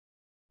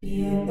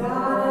Be a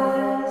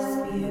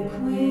goddess, be a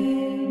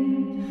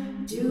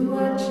queen. Do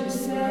what you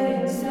say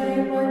and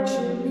say what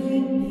you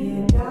mean.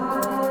 Be a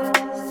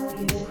goddess,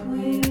 be a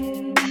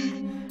queen.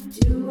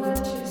 Do what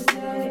you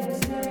say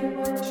and say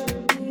what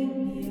you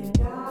mean. Be a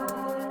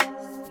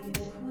goddess, be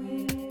a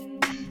queen.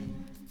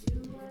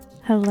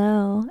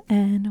 Hello,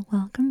 and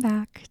welcome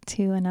back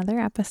to another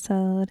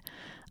episode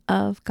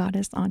of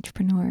Goddess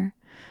Entrepreneur.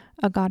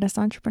 A goddess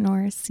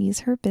entrepreneur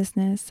sees her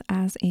business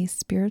as a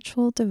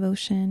spiritual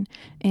devotion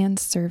and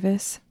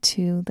service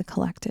to the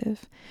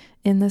collective.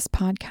 In this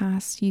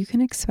podcast, you can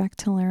expect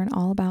to learn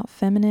all about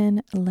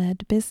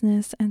feminine-led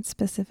business and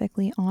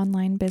specifically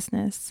online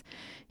business.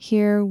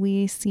 Here,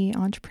 we see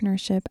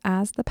entrepreneurship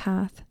as the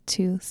path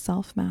to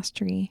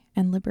self-mastery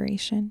and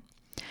liberation.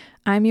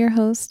 I'm your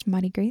host,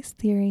 Mari Grace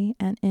Theory,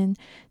 and in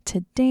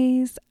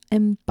today's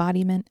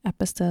embodiment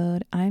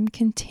episode, I'm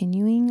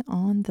continuing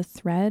on the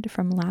thread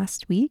from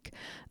last week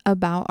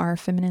about our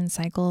feminine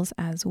cycles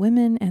as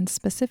women and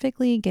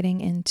specifically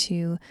getting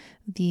into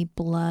the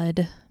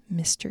blood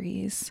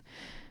mysteries.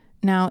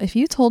 Now, if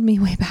you told me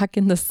way back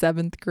in the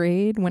 7th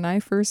grade when I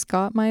first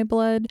got my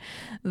blood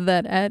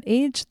that at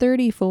age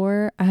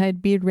 34,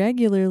 I'd be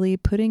regularly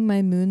putting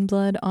my moon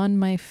blood on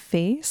my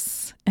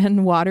face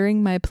and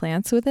watering my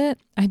plants with it,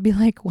 I'd be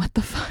like, what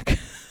the fuck?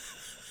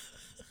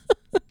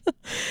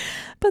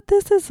 But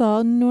this is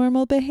all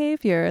normal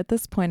behavior at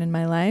this point in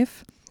my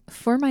life.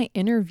 For my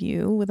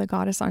interview with a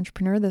goddess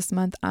entrepreneur this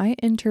month, I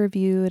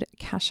interviewed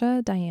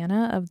Kasha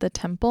Diana of The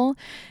Temple,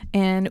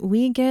 and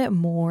we get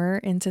more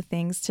into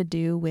things to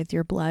do with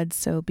your blood.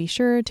 So be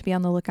sure to be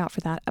on the lookout for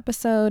that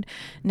episode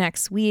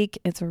next week.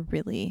 It's a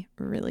really,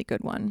 really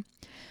good one.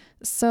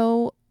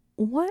 So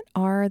what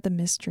are the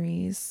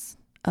mysteries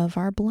of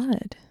our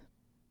blood?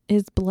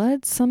 Is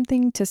blood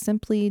something to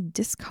simply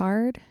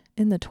discard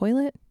in the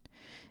toilet?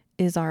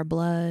 Is our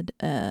blood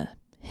a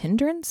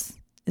hindrance?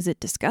 Is it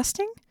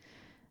disgusting?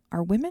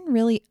 Are women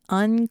really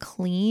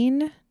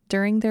unclean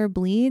during their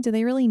bleed? Do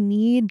they really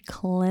need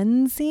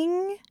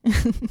cleansing?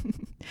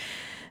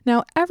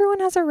 Now, everyone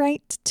has a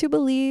right to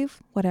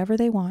believe whatever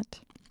they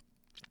want.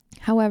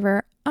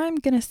 However, I'm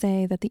going to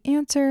say that the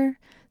answer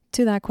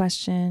to that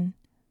question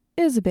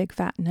is a big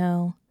fat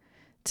no.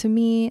 To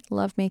me,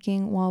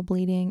 lovemaking while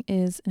bleeding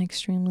is an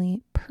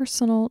extremely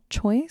personal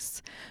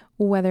choice,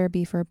 whether it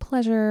be for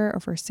pleasure or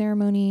for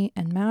ceremony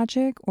and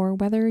magic, or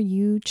whether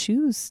you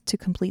choose to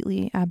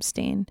completely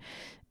abstain.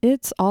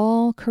 It's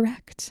all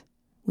correct.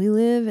 We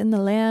live in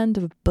the land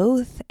of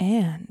both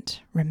and,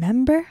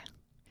 remember?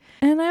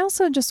 And I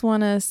also just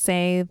want to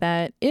say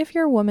that if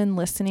you're a woman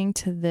listening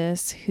to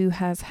this who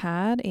has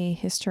had a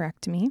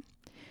hysterectomy,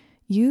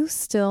 you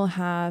still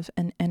have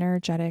an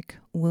energetic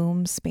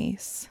womb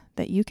space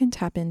that you can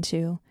tap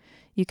into.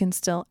 You can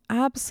still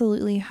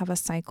absolutely have a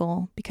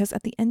cycle because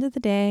at the end of the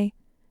day,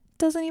 it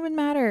doesn't even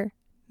matter.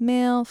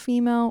 Male,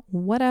 female,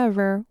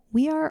 whatever,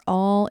 we are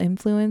all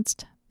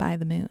influenced by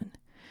the moon.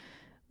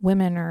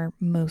 Women are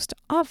most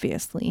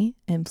obviously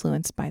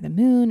influenced by the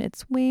moon.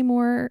 It's way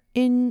more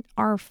in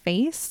our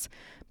face,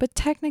 but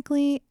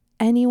technically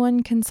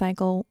anyone can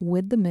cycle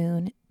with the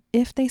moon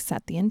if they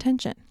set the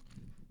intention.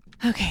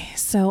 Okay,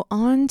 so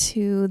on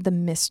to the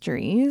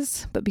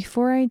mysteries. But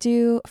before I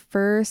do,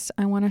 first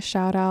I want to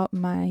shout out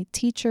my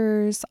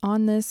teachers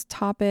on this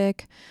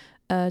topic.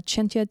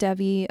 Chintya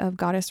Devi of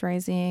Goddess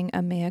Rising,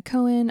 Amaya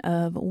Cohen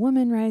of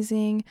Woman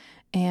Rising,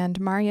 and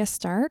Maria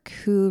Stark,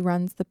 who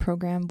runs the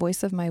program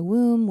Voice of My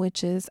Womb,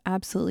 which is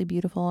absolutely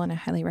beautiful and I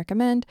highly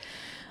recommend.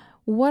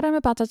 What I'm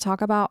about to talk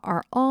about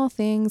are all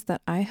things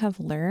that I have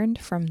learned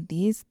from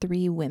these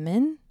 3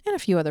 women and a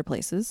few other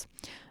places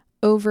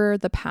over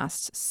the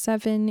past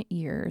 7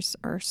 years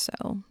or so.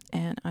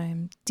 And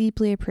I'm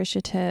deeply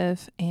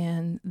appreciative,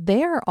 and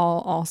they are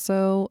all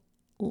also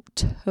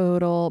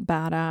total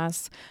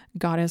badass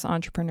goddess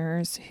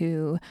entrepreneurs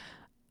who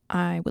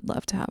I would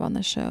love to have on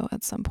the show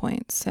at some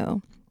point.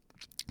 So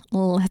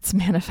let's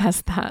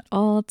manifest that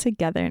all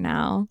together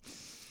now.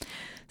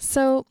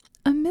 So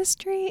a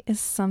mystery is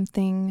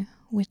something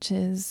which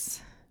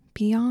is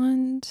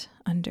beyond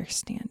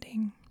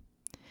understanding.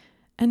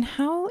 And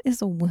how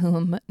is a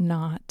womb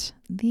not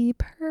the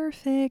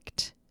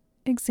perfect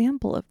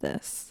example of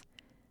this?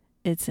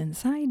 It's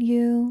inside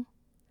you,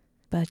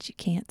 but you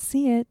can't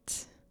see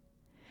it.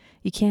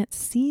 You can't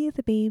see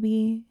the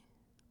baby,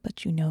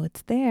 but you know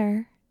it's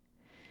there.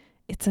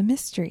 It's a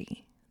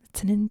mystery.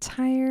 It's an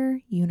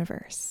entire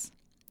universe.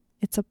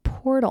 It's a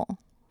portal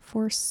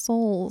for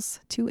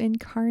souls to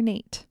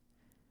incarnate.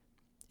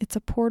 It's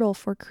a portal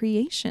for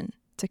creation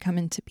to come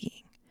into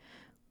being.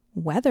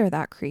 Whether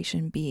that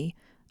creation be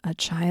a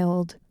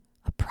child,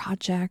 a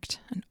project,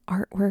 an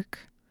artwork,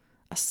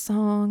 a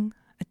song,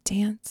 a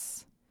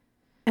dance.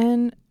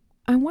 And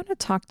I want to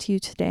talk to you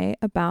today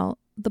about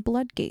the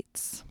blood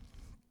gates.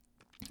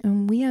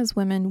 And we as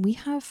women, we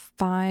have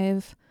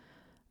 5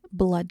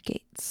 blood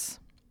gates.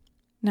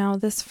 Now,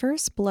 this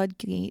first blood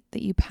gate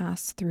that you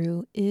pass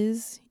through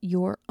is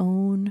your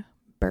own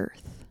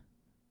birth.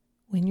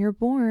 When you're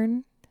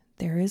born,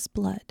 there is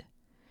blood.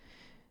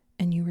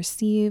 and you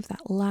receive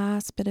that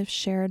last bit of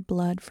shared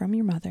blood from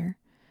your mother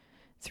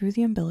through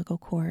the umbilical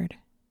cord,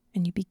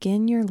 and you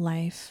begin your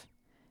life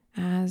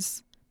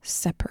as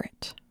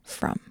separate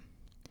from.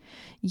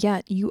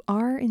 Yet you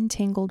are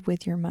entangled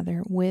with your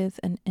mother with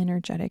an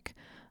energetic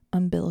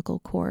umbilical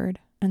cord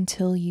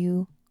until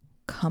you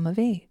come of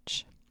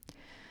age.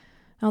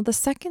 Now, the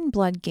second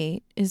blood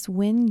gate is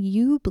when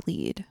you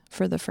bleed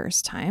for the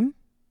first time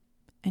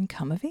and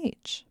come of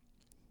age.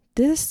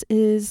 This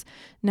is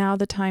now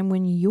the time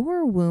when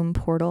your womb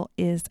portal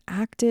is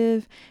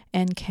active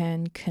and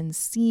can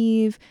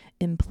conceive,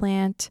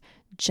 implant,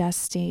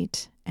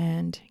 gestate,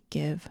 and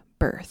give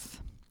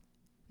birth.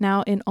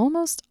 Now, in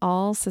almost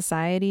all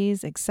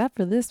societies, except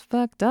for this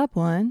fucked up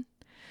one,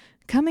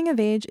 coming of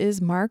age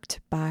is marked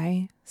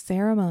by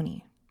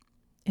ceremony.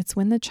 It's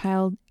when the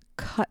child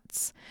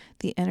cuts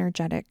the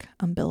energetic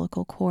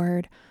umbilical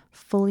cord,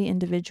 fully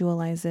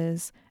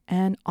individualizes,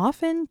 and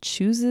often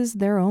chooses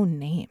their own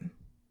name.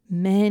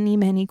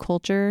 Many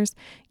cultures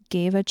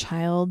gave a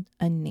child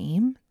a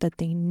name that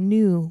they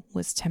knew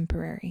was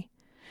temporary.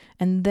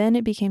 And then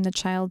it became the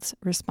child's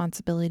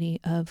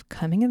responsibility of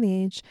coming of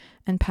age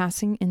and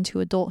passing into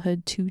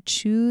adulthood to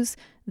choose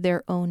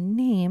their own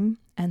name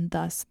and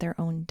thus their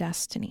own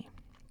destiny.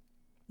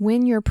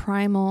 When your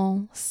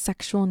primal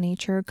sexual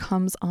nature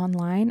comes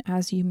online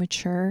as you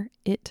mature,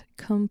 it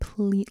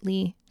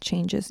completely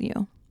changes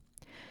you.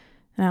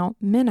 Now,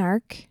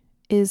 Menarche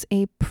is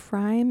a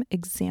prime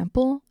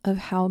example of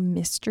how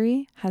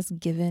mystery has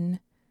given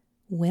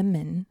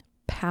women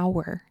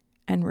power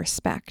and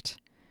respect.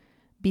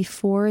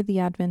 Before the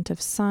advent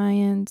of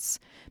science,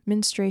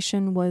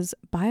 menstruation was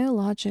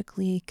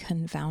biologically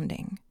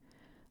confounding.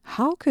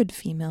 How could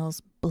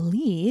females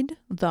bleed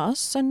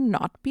thus and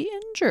not be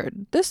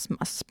injured? This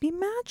must be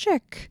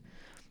magic.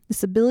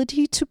 This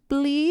ability to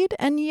bleed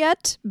and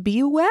yet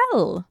be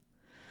well.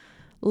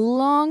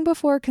 Long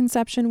before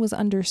conception was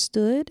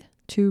understood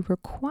to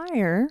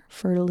require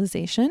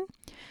fertilization,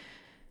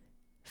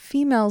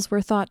 females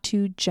were thought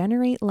to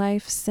generate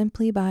life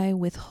simply by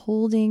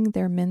withholding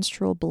their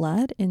menstrual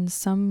blood in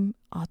some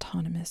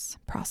autonomous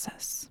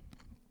process.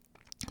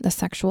 The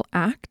sexual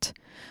act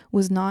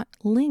was not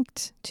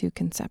linked to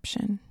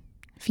conception.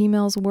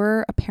 Females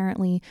were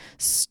apparently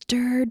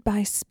stirred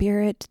by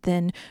spirit,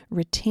 then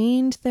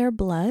retained their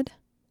blood,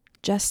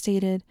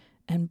 gestated,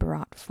 and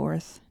brought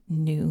forth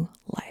new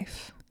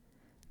life.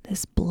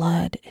 This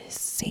blood is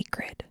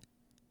sacred.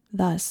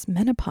 Thus,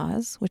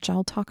 menopause, which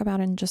I'll talk about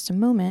in just a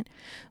moment,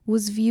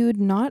 was viewed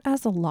not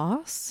as a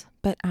loss,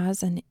 but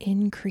as an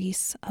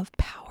increase of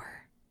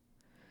power.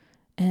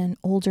 And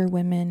older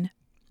women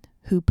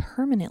who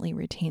permanently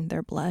retained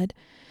their blood,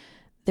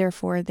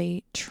 therefore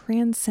they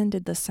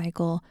transcended the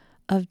cycle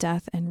of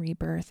death and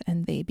rebirth,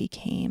 and they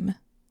became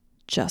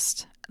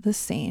just the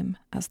same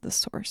as the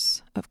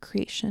source of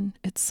creation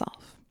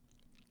itself.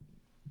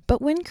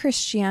 But when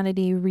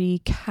Christianity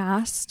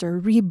recast or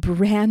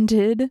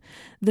rebranded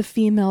the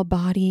female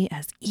body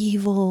as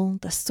evil,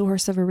 the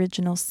source of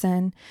original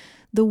sin,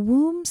 the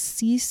womb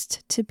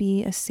ceased to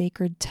be a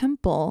sacred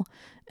temple,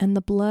 and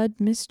the blood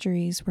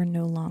mysteries were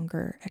no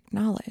longer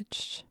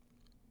acknowledged.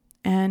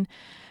 And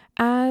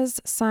as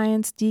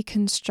science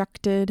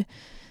deconstructed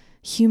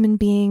human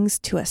beings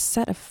to a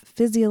set of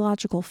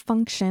physiological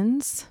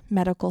functions,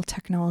 medical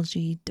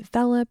technology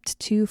developed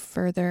to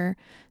further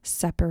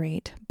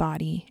separate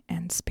body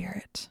and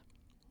spirit.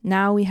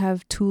 Now we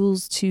have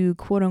tools to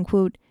quote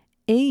unquote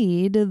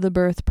aid the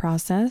birth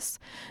process,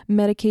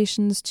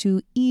 medications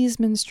to ease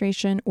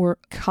menstruation or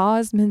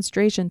cause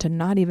menstruation to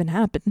not even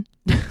happen,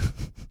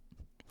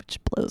 which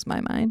blows my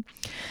mind,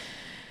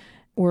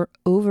 or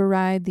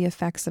override the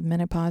effects of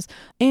menopause,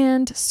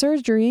 and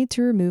surgery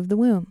to remove the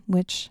womb,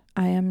 which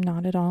I am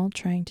not at all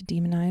trying to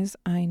demonize.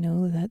 I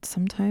know that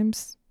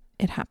sometimes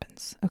it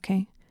happens,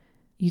 okay?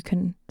 You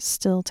can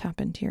still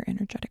tap into your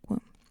energetic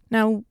womb.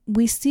 Now,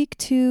 we seek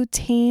to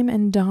tame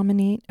and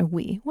dominate, the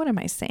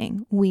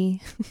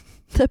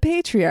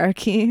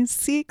patriarchy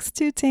seeks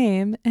to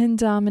tame and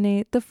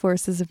dominate the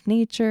forces of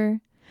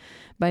nature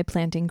by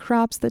planting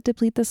crops that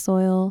deplete the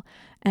soil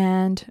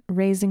and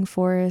raising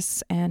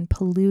forests and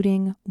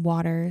polluting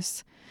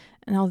waters.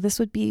 Now, this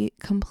would be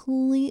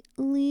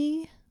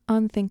completely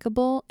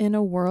unthinkable in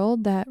a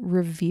world that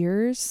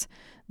reveres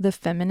the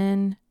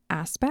feminine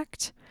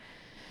aspect.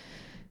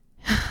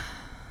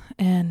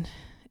 And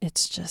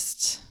it's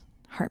just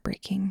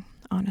heartbreaking,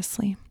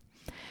 honestly.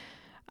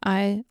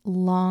 I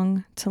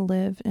long to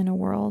live in a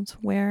world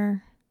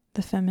where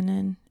the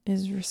feminine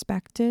is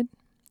respected.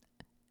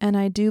 And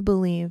I do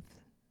believe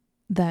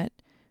that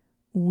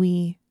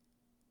we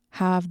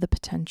have the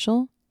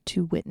potential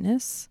to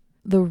witness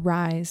the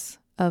rise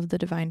of the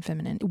divine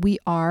feminine. We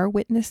are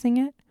witnessing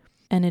it,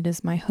 and it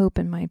is my hope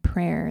and my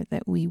prayer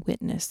that we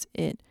witness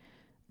it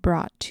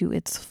brought to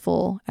its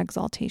full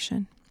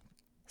exaltation.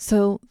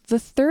 So the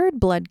third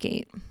blood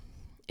gate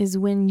is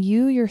when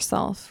you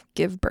yourself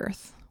give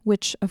birth,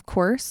 which of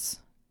course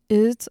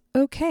is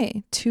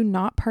okay to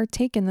not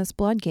partake in this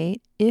blood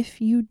gate if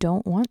you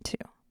don't want to.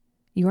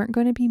 You aren't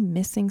going to be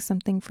missing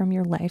something from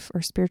your life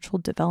or spiritual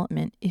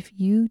development if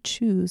you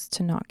choose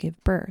to not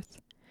give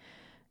birth.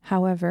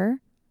 However,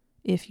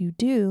 if you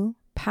do,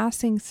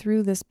 passing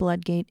through this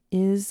blood gate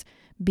is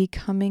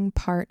becoming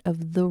part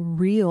of the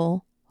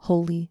real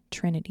Holy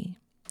Trinity,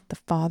 the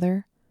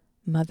Father,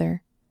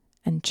 Mother,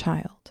 and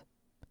Child.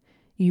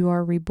 You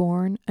are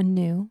reborn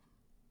anew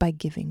by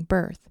giving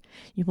birth.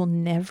 You will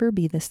never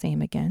be the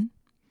same again,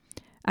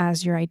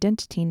 as your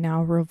identity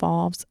now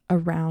revolves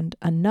around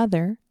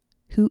another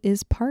who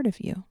is part of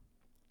you.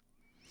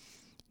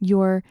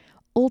 Your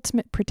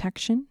ultimate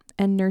protection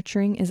and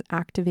nurturing is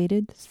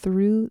activated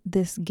through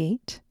this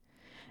gate,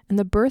 and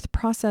the birth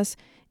process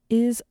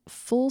is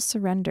full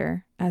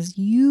surrender as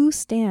you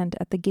stand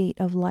at the gate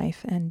of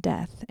life and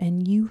death,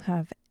 and you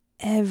have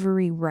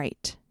every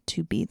right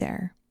to be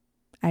there.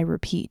 I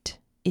repeat,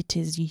 it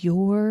is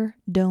your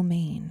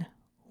domain,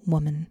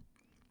 woman.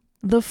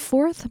 The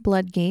fourth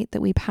blood gate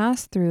that we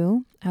pass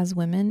through as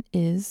women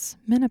is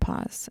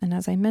menopause. And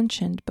as I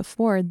mentioned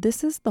before,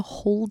 this is the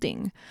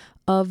holding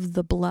of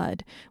the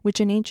blood,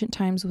 which in ancient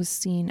times was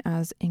seen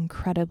as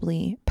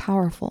incredibly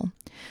powerful.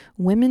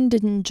 Women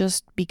didn't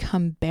just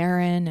become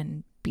barren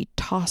and be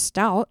tossed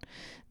out.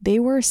 They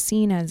were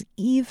seen as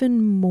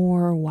even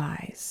more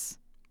wise.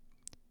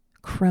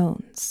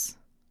 Crones,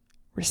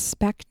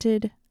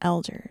 respected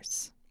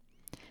elders.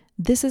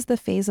 This is the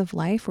phase of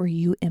life where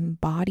you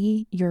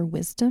embody your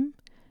wisdom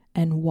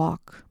and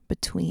walk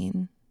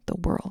between the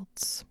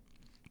worlds.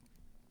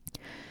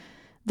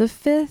 The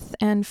fifth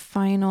and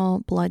final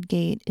blood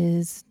gate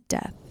is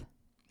death.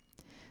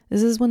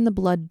 This is when the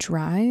blood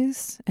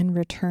dries and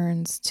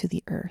returns to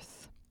the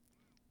earth.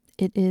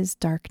 It is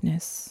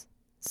darkness,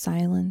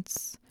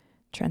 silence,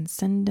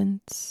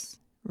 transcendence,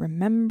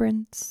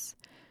 remembrance,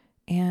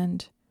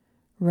 and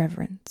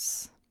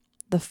reverence.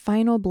 The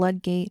final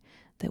blood gate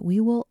that we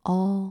will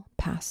all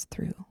pass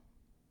through,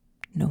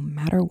 no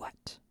matter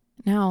what.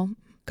 Now,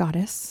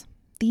 goddess,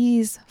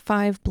 these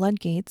 5 blood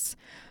gates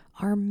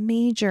are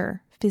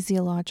major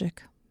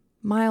physiologic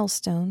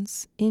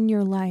milestones in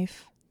your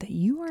life that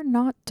you are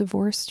not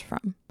divorced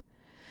from.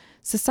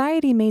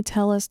 Society may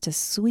tell us to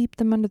sweep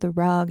them under the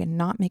rug and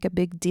not make a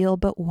big deal,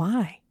 but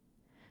why?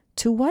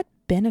 To what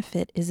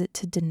benefit is it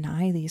to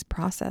deny these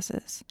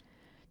processes?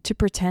 To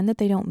pretend that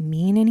they don't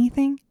mean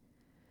anything?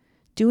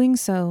 Doing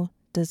so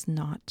does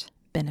not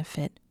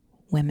benefit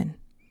women.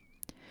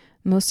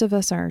 Most of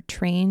us are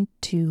trained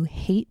to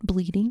hate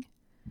bleeding,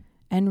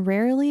 and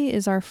rarely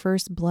is our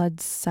first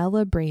blood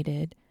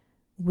celebrated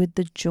with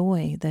the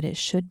joy that it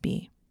should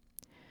be.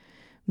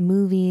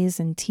 Movies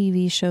and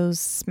TV shows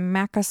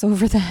smack us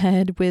over the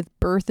head with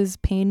birth is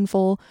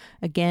painful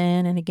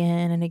again and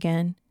again and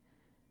again.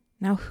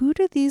 Now, who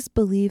do these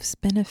beliefs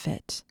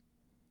benefit?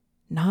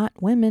 Not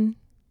women.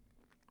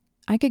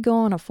 I could go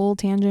on a full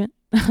tangent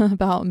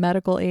about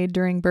medical aid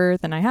during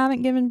birth, and I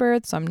haven't given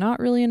birth, so I'm not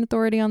really an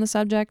authority on the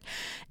subject,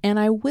 and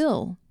I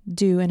will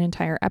do an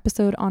entire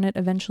episode on it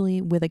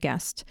eventually with a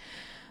guest.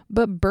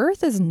 But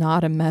birth is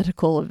not a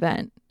medical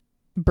event.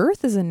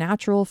 Birth is a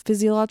natural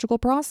physiological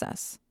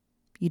process.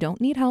 You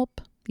don't need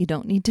help. You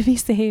don't need to be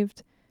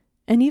saved.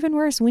 And even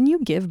worse, when you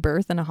give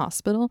birth in a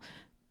hospital,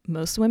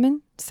 most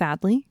women,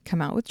 sadly,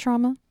 come out with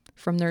trauma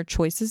from their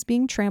choices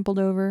being trampled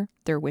over,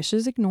 their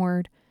wishes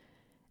ignored,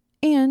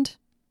 and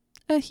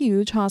a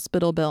huge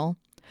hospital bill,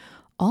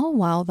 all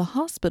while the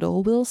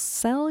hospital will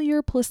sell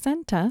your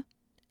placenta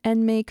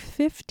and make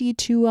 $50,000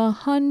 to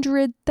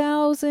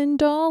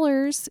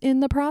 $100,000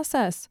 in the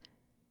process.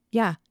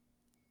 Yeah,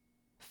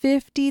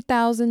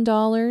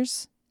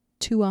 $50,000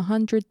 to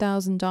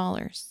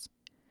 $100,000.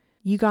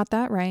 You got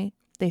that right.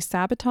 They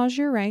sabotage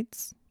your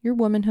rights, your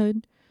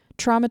womanhood,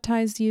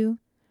 traumatize you,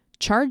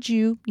 charge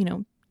you,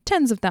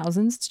 tens of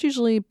thousands. It's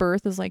usually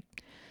birth is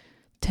like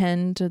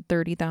 10 to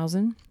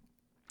 30,000.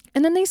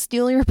 And then they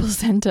steal your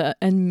placenta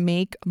and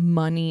make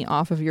money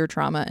off of your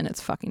trauma, and it's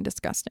fucking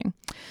disgusting.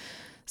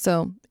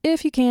 So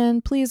if you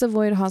can, please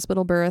avoid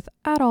hospital birth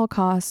at all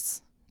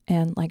costs.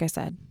 And like I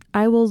said,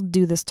 I will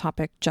do this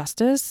topic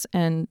justice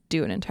and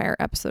do an entire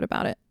episode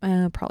about it.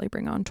 I'll probably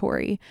bring on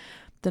Tori,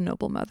 the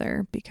noble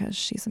mother, because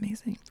she's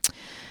amazing.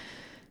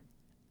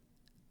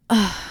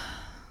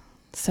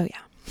 So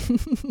yeah.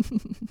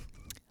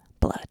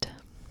 Blood.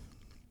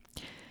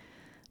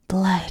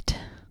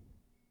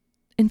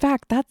 In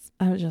fact,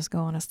 I was just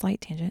going on a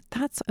slight tangent.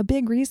 That's a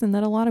big reason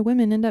that a lot of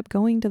women end up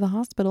going to the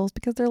hospitals,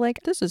 because they're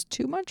like, this is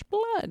too much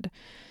blood.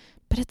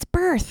 But it's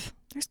birth.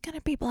 There's going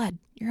to be blood.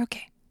 You're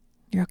okay.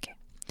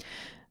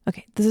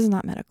 Okay, this is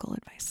not medical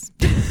advice.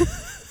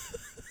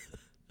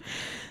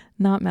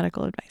 Not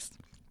medical advice.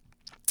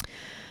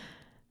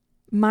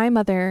 My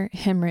mother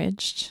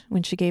hemorrhaged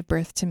when she gave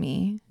birth to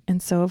me.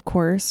 And so, of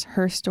course,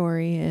 her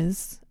story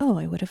is,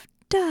 I would have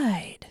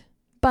died.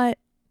 But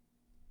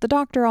the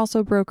doctor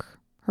also broke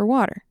her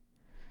water.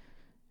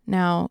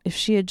 Now, if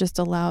she had just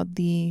allowed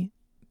the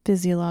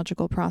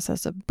physiological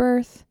process of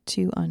birth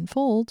to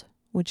unfold,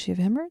 would she have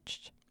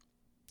hemorrhaged?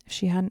 If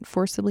she hadn't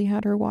forcibly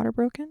had her water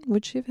broken,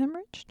 would she have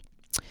hemorrhaged?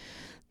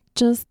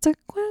 Just a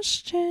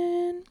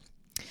question.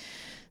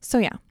 So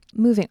yeah,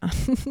 moving on.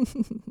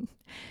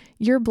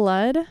 Your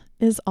blood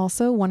is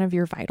also one of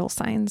your vital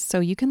signs. So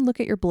you can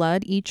look at your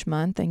blood each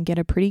month and get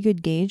a pretty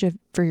good gauge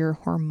for your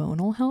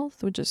hormonal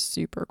health, which is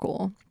super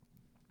cool.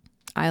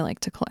 I like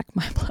to collect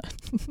my blood.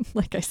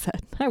 Like I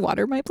said, I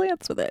water my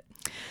plants with it.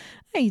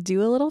 I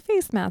do a little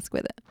face mask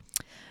with it.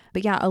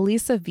 But yeah,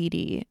 Alisa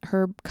Vitti,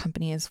 her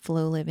company is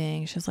Flow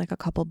Living. She has like a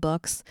couple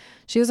books.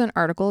 She has an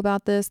article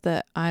about this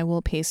that I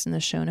will paste in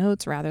the show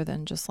notes rather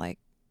than just like,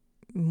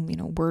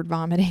 word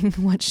vomiting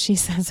what she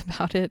says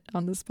about it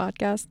on this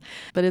podcast.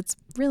 But it's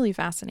really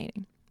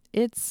fascinating.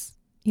 It's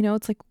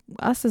like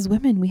us as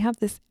women, we have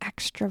this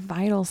extra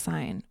vital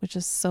sign, which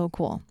is so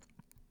cool.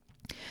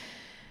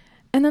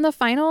 And then the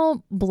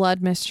final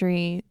blood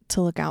mystery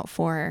to look out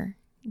for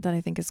that I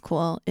think is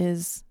cool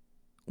is,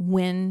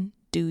 when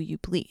do you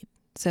bleed?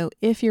 So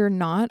if you're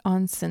not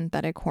on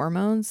synthetic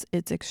hormones,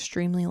 it's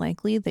extremely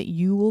likely that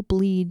you will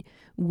bleed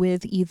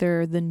with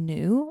either the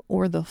new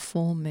or the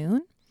full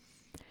moon.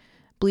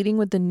 Bleeding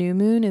with the new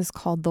moon is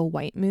called the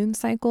white moon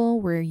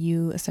cycle, where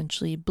you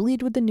essentially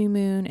bleed with the new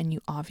moon and you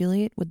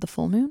ovulate with the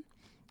full moon.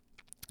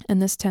 And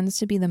this tends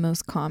to be the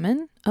most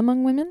common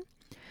among women.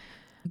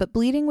 But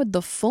bleeding with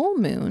the full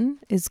moon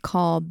is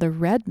called the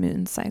red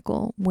moon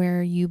cycle,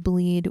 where you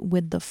bleed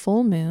with the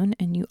full moon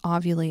and you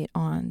ovulate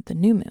on the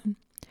new moon.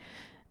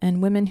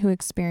 And women who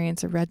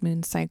experience a red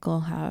moon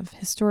cycle have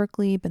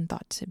historically been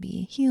thought to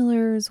be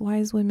healers,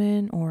 wise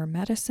women, or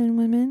medicine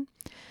women.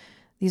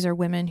 These are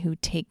women who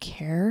take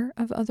care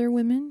of other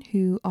women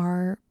who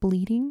are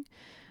bleeding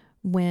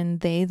when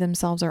they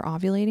themselves are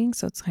ovulating.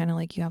 So it's kind of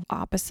like you have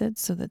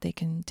opposites so that they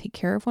can take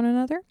care of one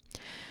another.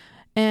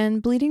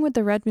 And bleeding with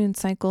the red moon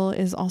cycle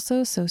is also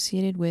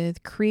associated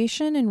with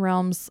creation in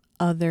realms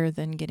other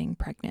than getting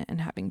pregnant and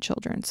having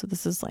children. So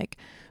this is like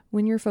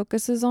when your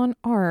focus is on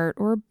art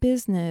or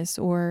business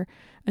or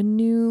a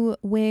new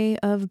way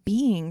of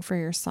being for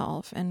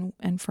yourself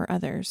and for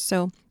others.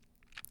 So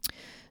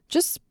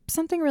just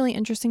something really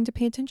interesting to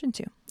pay attention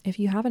to if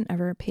you haven't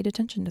ever paid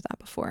attention to that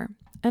before.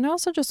 And I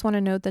also just want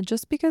to note that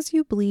just because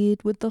you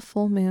bleed with the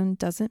full moon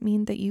doesn't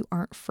mean that you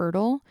aren't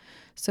fertile.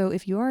 So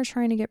if you are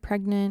trying to get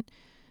pregnant,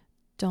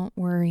 don't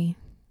worry,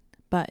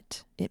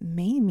 but it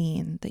may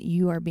mean that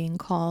you are being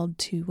called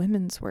to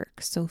women's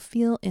work. So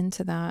feel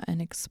into that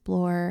and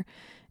explore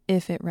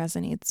if it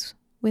resonates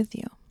with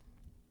you.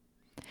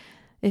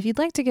 If you'd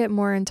like to get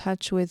more in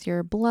touch with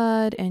your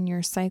blood and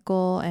your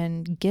cycle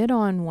and get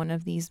on one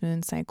of these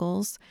moon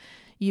cycles,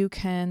 you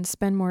can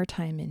spend more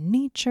time in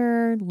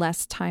nature,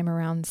 less time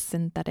around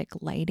synthetic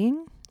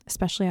lighting,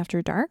 especially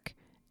after dark,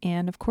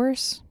 and of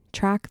course,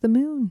 track the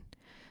moon.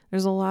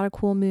 There's a lot of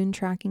cool moon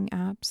tracking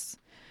apps.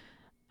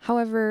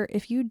 However,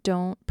 if you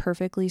don't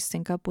perfectly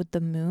sync up with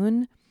the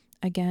moon,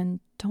 again,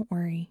 don't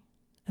worry.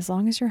 As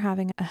long as you're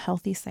having a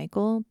healthy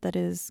cycle that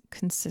is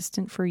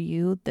consistent for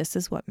you, this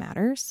is what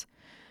matters.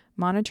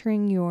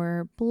 Monitoring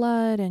your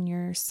blood and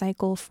your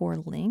cycle for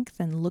length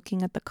and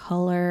looking at the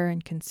color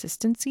and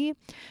consistency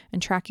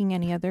and tracking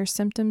any other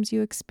symptoms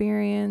you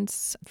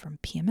experience, from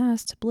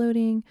PMS to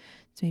bloating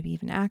to maybe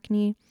even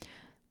acne,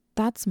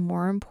 that's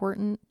more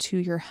important to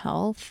your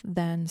health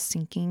than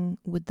syncing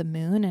with the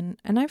moon.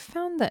 And I've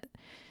found that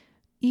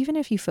even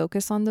if you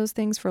focus on those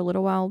things for a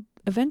little while,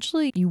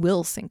 eventually you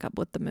will sync up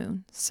with the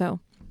moon. So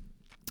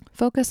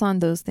focus on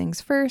those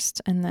things first,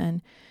 and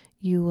then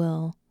you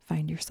will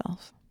find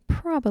yourself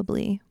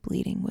probably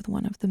bleeding with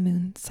one of the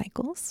moon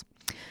cycles,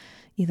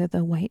 either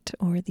the white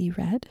or the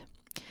red.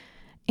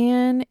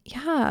 And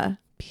yeah,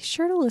 be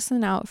sure to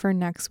listen out for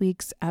next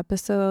week's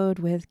episode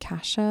with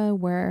Kasha,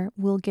 where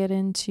we'll get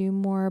into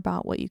more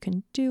about what you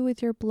can do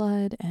with your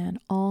blood and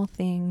all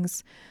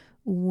things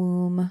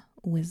womb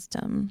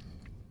wisdom.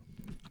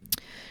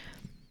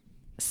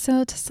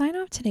 So to sign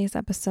off today's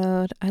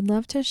episode, I'd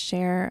love to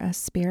share a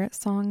spirit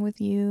song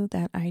with you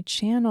that I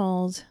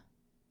channeled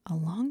a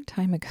long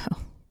time ago,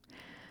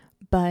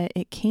 but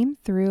it came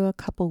through a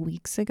couple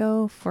weeks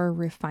ago for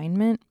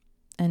refinement,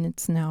 and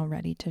it's now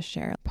ready to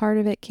share. Part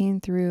of it came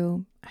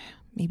through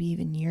maybe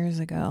even years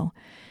ago,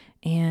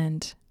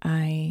 and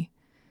I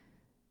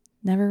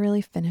never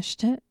really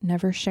finished it,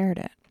 never shared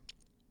it,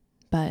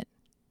 but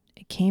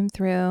it came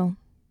through.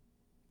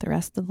 The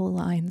rest of the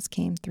lines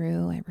came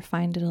through. I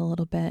refined it a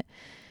little bit,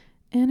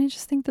 and I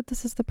just think that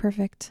this is the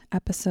perfect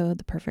episode,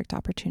 the perfect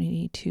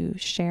opportunity to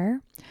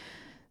share.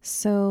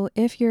 So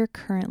if you're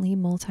currently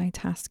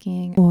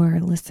multitasking or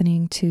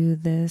listening to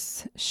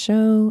this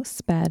show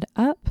sped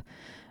up,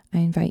 I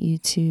invite you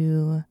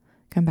to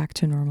come back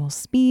to normal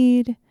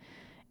speed,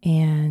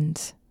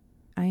 and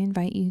I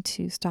invite you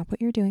to stop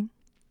what you're doing,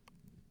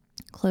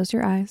 close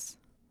your eyes,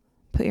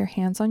 put your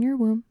hands on your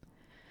womb,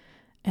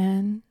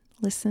 and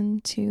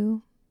listen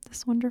to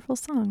this wonderful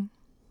song.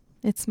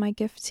 It's my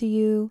gift to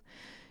you.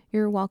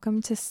 You're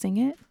welcome to sing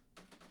it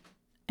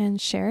and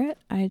share it.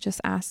 I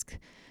just ask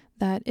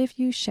that if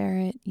you share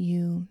it,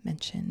 you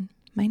mention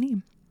my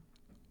name.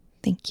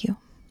 Thank you.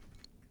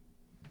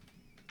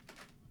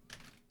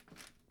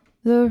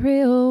 The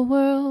real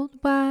World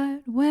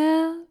Wide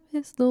Web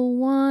is the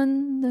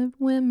one that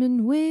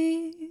women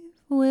weave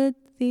with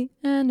the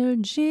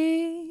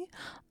energy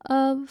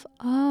of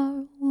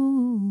our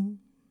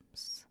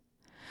wombs.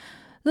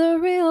 The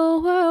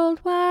real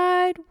World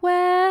Wide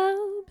Web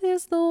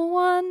is the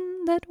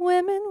one that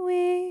women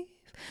weave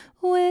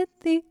with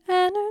the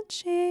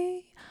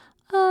energy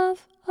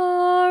of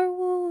our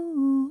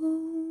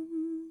wombs.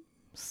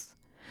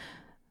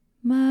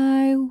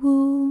 My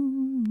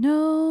womb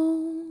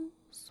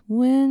knows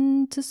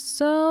when to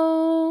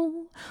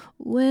sow,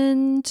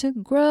 when to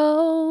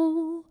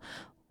grow,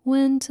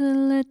 when to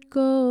let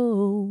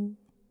go.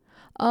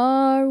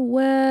 Our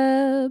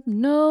web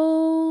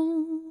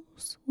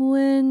knows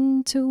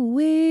when to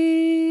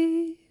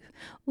weave,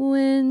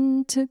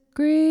 when to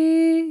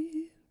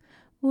grieve,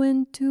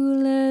 when to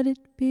let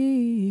it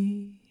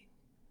be.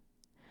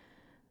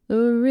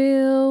 The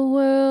real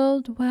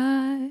World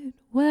Wide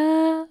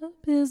Web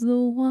is the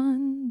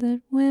one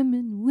that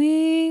women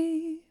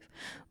weave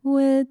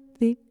with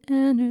the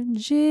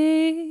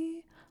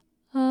energy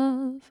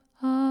of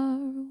our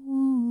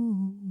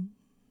wombs.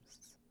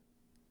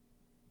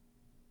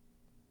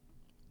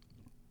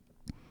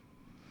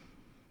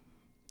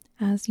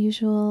 As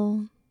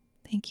usual,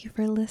 thank you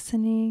for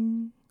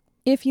listening.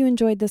 If you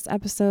enjoyed this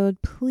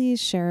episode,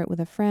 please share it with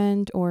a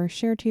friend or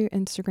share to your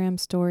Instagram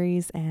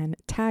stories and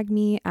tag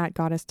me at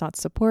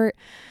goddess.support.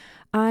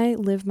 I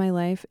live my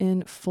life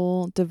in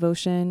full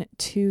devotion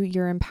to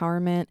your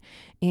empowerment,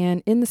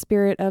 and in the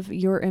spirit of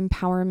your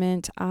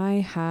empowerment, I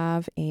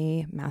have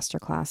a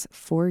masterclass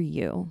for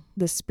you,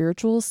 the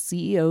Spiritual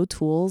CEO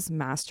Tools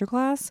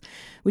Masterclass,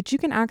 which you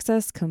can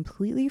access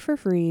completely for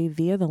free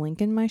via the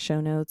link in my show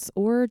notes,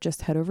 or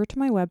just head over to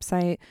my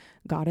website,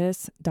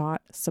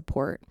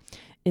 goddess.support.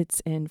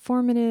 It's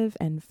informative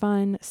and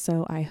fun,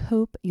 so I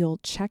hope you'll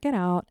check it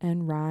out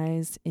and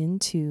rise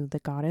into the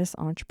goddess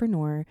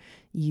entrepreneur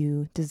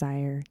you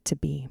desire to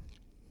be.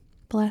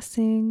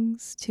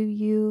 Blessings to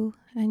you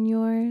and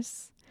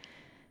yours,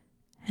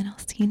 and I'll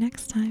see you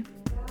next time.